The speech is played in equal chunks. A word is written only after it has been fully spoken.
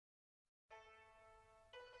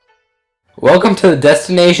Welcome to the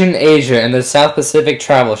Destination Asia and the South Pacific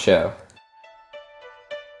Travel Show.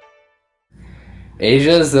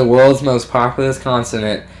 Asia is the world's most populous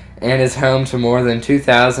continent and is home to more than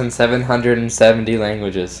 2,770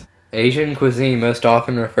 languages. Asian cuisine most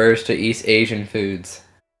often refers to East Asian foods.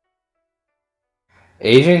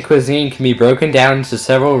 Asian cuisine can be broken down into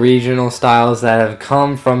several regional styles that have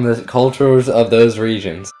come from the cultures of those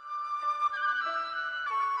regions.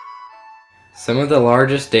 Some of the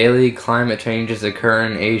largest daily climate changes occur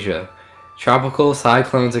in Asia. Tropical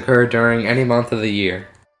cyclones occur during any month of the year.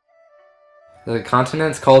 The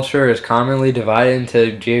continent's culture is commonly divided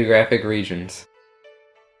into geographic regions.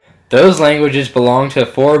 Those languages belong to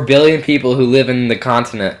 4 billion people who live in the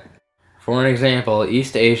continent. For an example,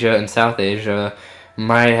 East Asia and South Asia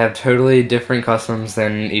might have totally different customs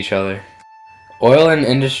than each other. Oil and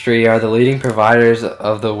industry are the leading providers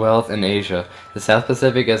of the wealth in Asia. The South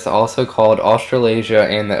Pacific is also called Australasia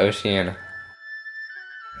and the Oceania.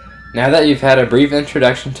 Now that you've had a brief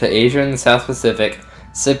introduction to Asia and the South Pacific,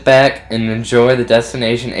 sit back and enjoy the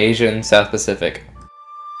Destination Asia and South Pacific.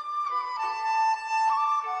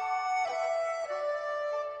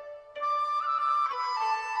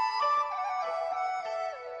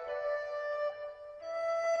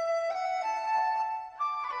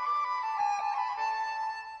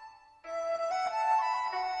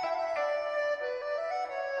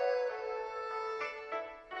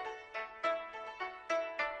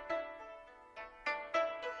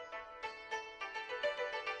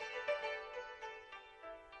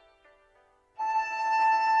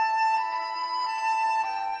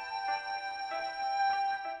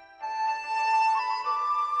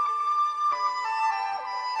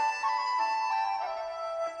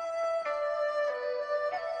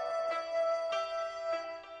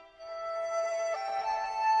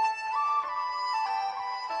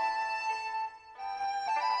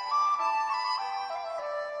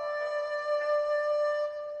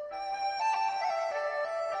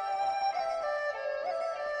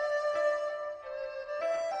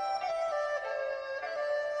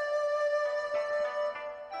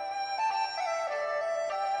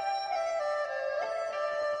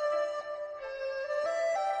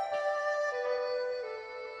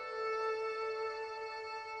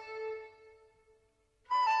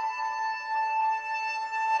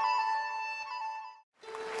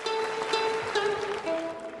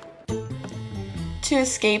 To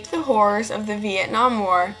escape the horrors of the Vietnam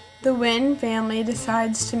War, the Nguyen family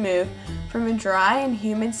decides to move from a dry and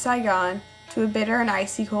humid Saigon to a bitter and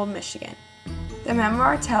icy cold Michigan. The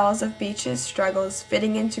memoir tells of Beach's struggles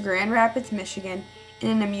fitting into Grand Rapids, Michigan in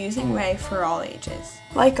an amusing way for all ages.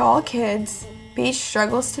 Like all kids, Beach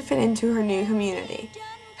struggles to fit into her new community.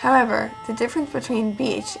 However, the difference between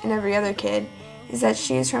Beach and every other kid is that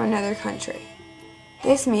she is from another country.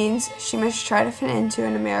 This means she must try to fit into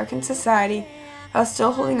an American society while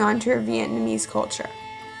still holding on to her Vietnamese culture.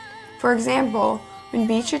 For example, when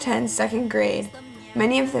Beach attends 2nd grade,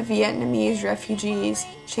 many of the Vietnamese refugees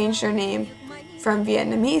change their name from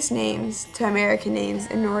Vietnamese names to American names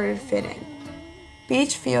in order to fit in.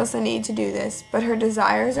 Beach feels the need to do this, but her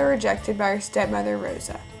desires are rejected by her stepmother,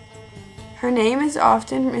 Rosa. Her name is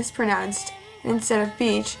often mispronounced, and instead of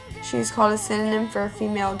Beach, she is called a synonym for a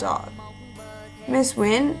female dog. Miss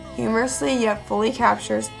Nguyen humorously yet fully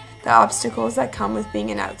captures the obstacles that come with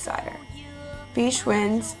being an outsider. Beach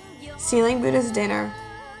wins, stealing Buddha's dinner,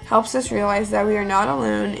 helps us realize that we are not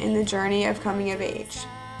alone in the journey of coming of age,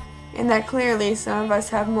 and that clearly some of us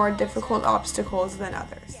have more difficult obstacles than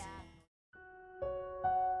others.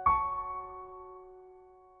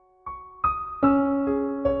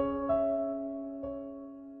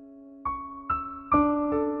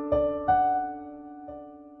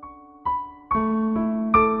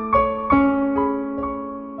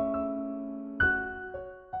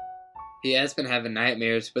 He has been having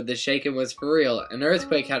nightmares, but the shaking was for real. An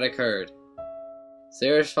earthquake had occurred.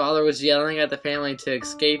 Sarah's father was yelling at the family to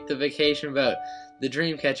escape the vacation boat, the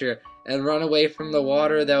Dreamcatcher, and run away from the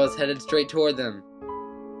water that was headed straight toward them.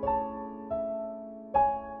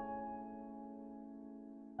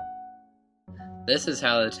 This is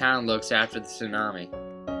how the town looks after the tsunami.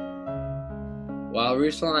 While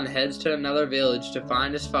Ruslan heads to another village to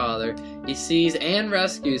find his father, he sees and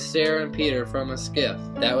rescues Sarah and Peter from a skiff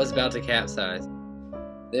that was about to capsize.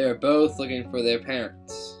 They are both looking for their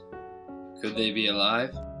parents. Could they be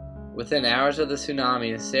alive? Within hours of the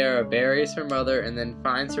tsunami, Sarah buries her mother and then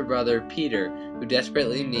finds her brother, Peter, who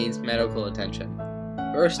desperately needs medical attention.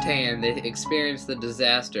 Firsthand, they experience the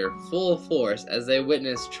disaster full force as they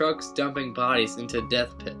witness trucks dumping bodies into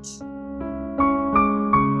death pits.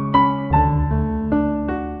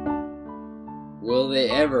 Will they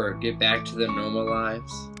ever get back to their normal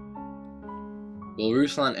lives? Will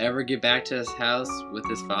Ruslan ever get back to his house with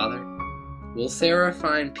his father? Will Sarah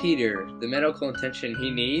find Peter the medical attention he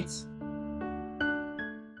needs?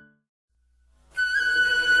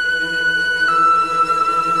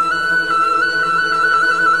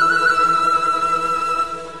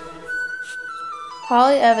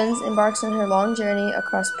 Polly Evans embarks on her long journey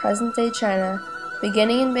across present-day China,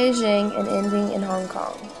 beginning in Beijing and ending in Hong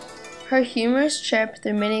Kong. Her humorous trip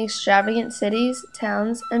through many extravagant cities,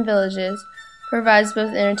 towns, and villages provides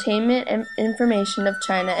both entertainment and information of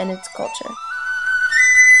China and its culture.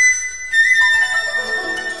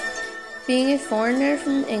 Being a foreigner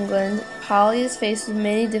from England, Polly is faced with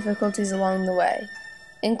many difficulties along the way,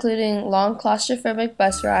 including long claustrophobic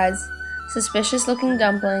bus rides, suspicious-looking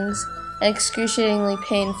dumplings, and excruciatingly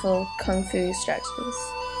painful kung fu stretches.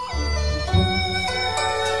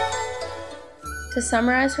 To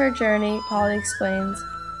summarize her journey, Polly explains,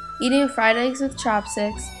 eating fried eggs with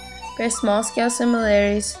chopsticks bears small-scale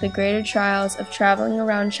similarities to the greater trials of traveling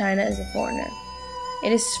around China as a foreigner.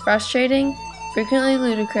 It is frustrating, frequently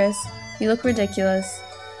ludicrous, you look ridiculous,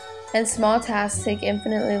 and small tasks take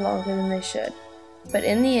infinitely longer than they should. But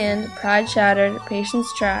in the end, pride shattered, patience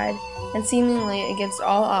tried, and seemingly against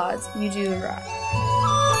all odds, you do arrive.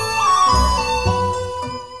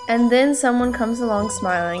 And then someone comes along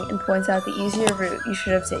smiling and points out the easier route you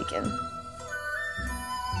should have taken.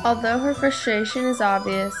 Although her frustration is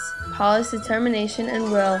obvious, Polly's determination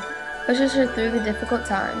and will pushes her through the difficult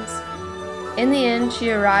times. In the end,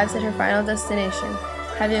 she arrives at her final destination,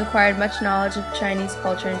 having acquired much knowledge of Chinese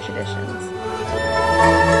culture and traditions.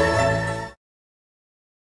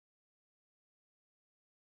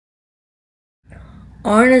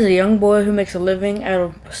 Arn is a young boy who makes a living out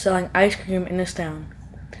of selling ice cream in his town.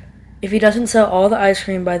 If he doesn't sell all the ice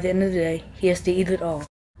cream by the end of the day, he has to eat it all.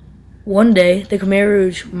 One day, the Khmer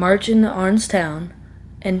Rouge march into Arn's town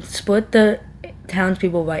and split the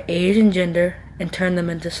townspeople by age and gender and turn them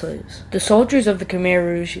into slaves. The soldiers of the Khmer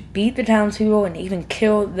Rouge beat the townspeople and even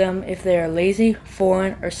kill them if they are lazy,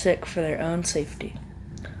 foreign, or sick for their own safety.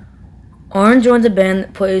 Arn joins a band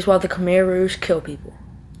that plays while the Khmer Rouge kill people.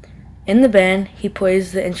 In the band, he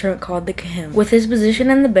plays the instrument called the kahim. With his position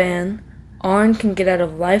in the band, Arn can get out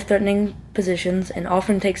of life-threatening positions and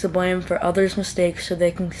often takes the blame for others' mistakes so they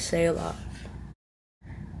can stay alive.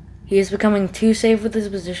 He is becoming too safe with his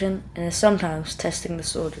position and is sometimes testing the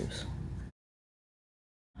soldiers.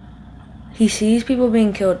 He sees people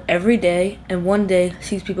being killed every day, and one day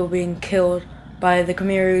sees people being killed by the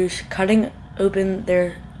Khmer Rouge cutting open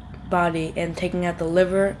their body and taking out the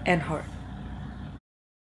liver and heart.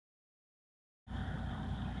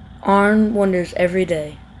 Arn wonders every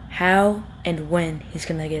day how and when he's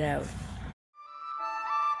gonna get out.